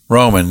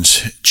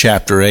Romans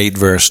chapter 8,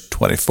 verse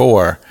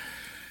 24,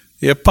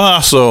 the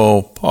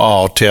Apostle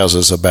Paul tells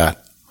us about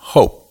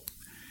hope.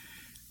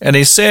 And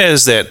he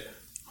says that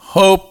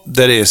hope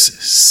that is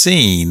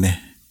seen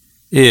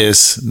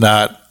is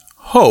not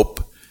hope,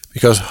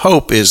 because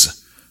hope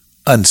is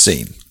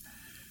unseen.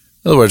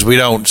 In other words, we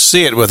don't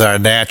see it with our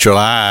natural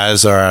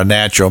eyes or our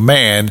natural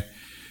man.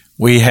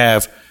 We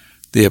have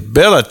the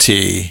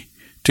ability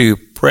to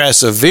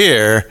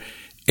persevere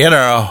in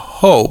our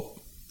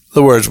hope.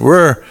 In other words,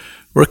 we're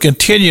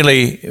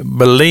continually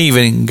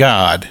believing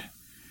God,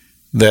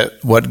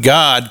 that what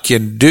God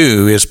can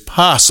do is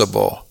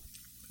possible,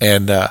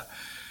 and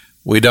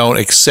we don't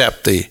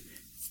accept the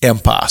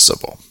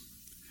impossible.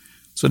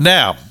 So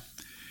now,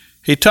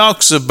 he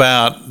talks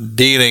about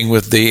dealing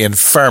with the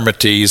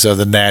infirmities of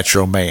the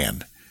natural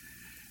man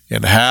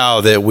and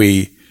how that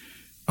we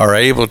are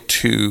able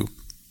to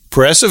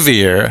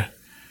persevere,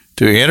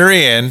 to enter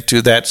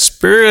into that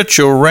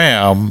spiritual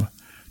realm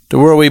to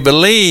where we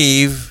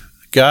believe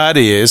God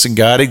is and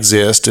God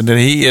exists and that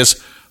He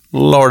is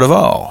Lord of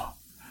all.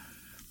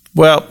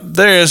 Well,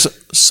 there's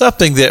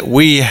something that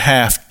we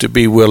have to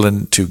be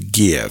willing to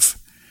give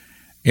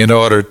in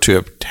order to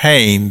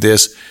obtain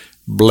this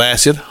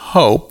blessed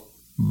hope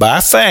by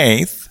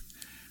faith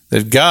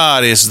that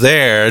God is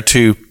there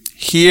to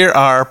hear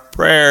our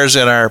prayers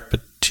and our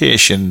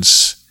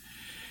petitions,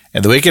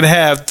 and that we can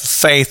have the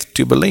faith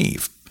to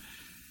believe.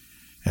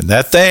 And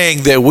that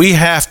thing that we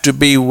have to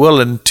be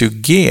willing to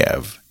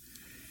give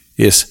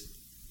is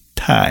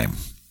time.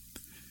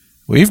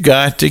 We've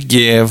got to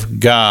give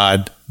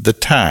God the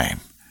time.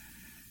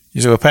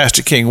 You say, well,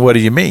 Pastor King, what do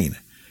you mean?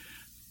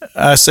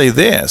 I say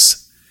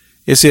this,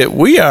 is that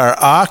we are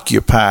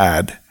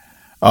occupied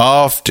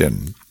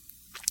often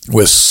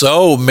with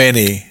so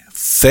many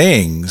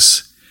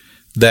things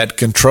that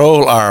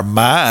control our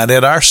mind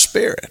and our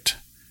spirit.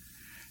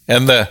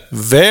 And the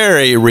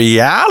very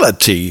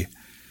reality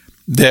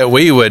that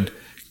we would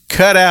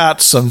cut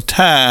out some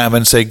time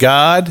and say,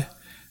 God,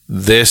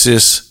 this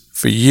is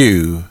for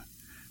you,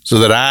 so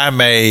that I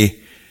may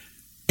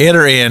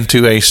enter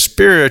into a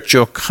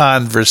spiritual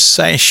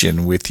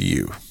conversation with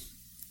you.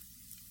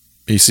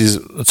 He says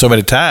so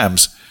many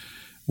times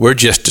we're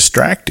just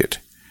distracted.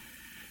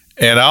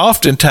 And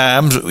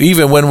oftentimes,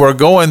 even when we're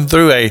going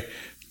through a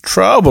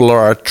trouble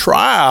or a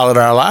trial in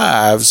our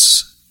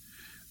lives,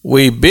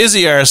 we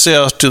busy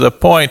ourselves to the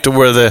point to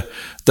where the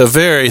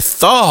very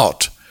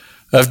thought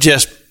of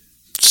just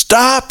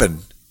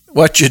stopping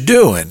what you're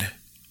doing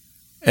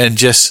and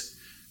just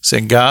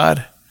saying,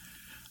 God,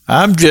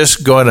 I'm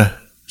just going to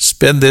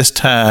spend this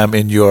time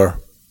in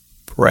your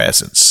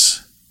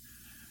presence.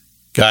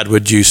 God,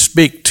 would you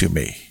speak to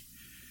me?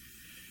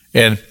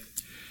 And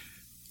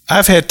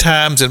I've had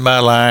times in my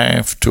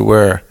life to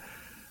where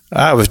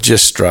I was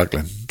just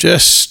struggling.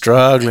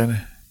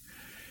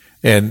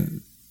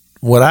 And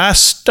when I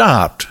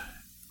stopped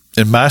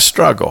in my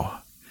struggle,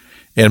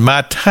 in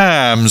my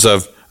times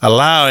of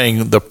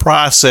allowing the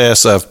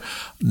process of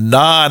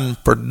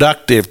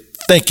non-productive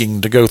thinking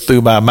to go through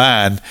my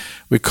mind,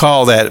 we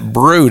call that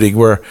brooding,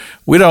 where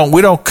we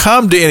don't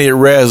come to any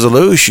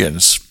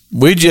resolutions.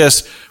 We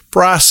just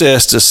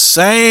process the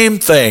same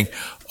thing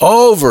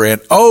over and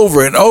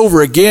over and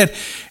over again.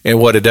 And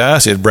what it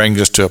does, it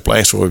brings us to a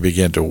place where we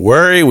begin to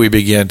worry, we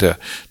begin to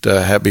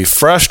be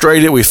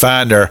frustrated, we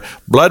find our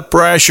blood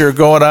pressure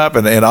going up,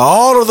 and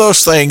all of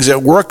those things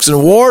that works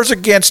and wars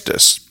against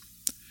us.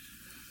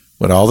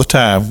 When all the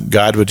time,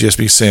 God would just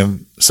be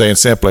saying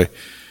simply,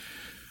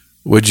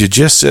 would you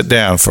just sit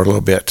down for a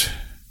little bit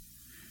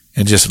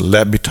and just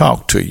let me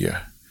talk to you?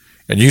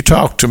 And you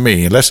talk to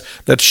me, and let's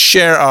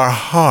share our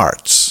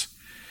hearts.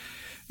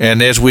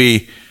 And as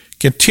we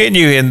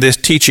continue in this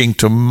teaching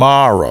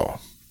tomorrow,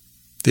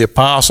 the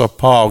Apostle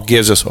Paul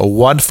gives us a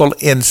wonderful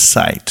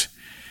insight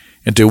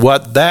into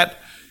what that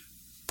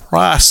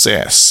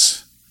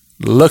process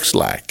looks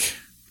like,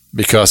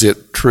 because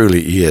it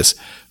truly is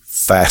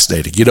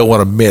fascinating. You don't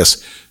want to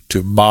miss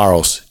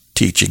tomorrow's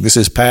teaching. This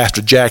is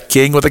Pastor Jack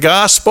King with the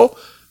Gospel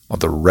on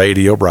the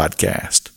radio broadcast.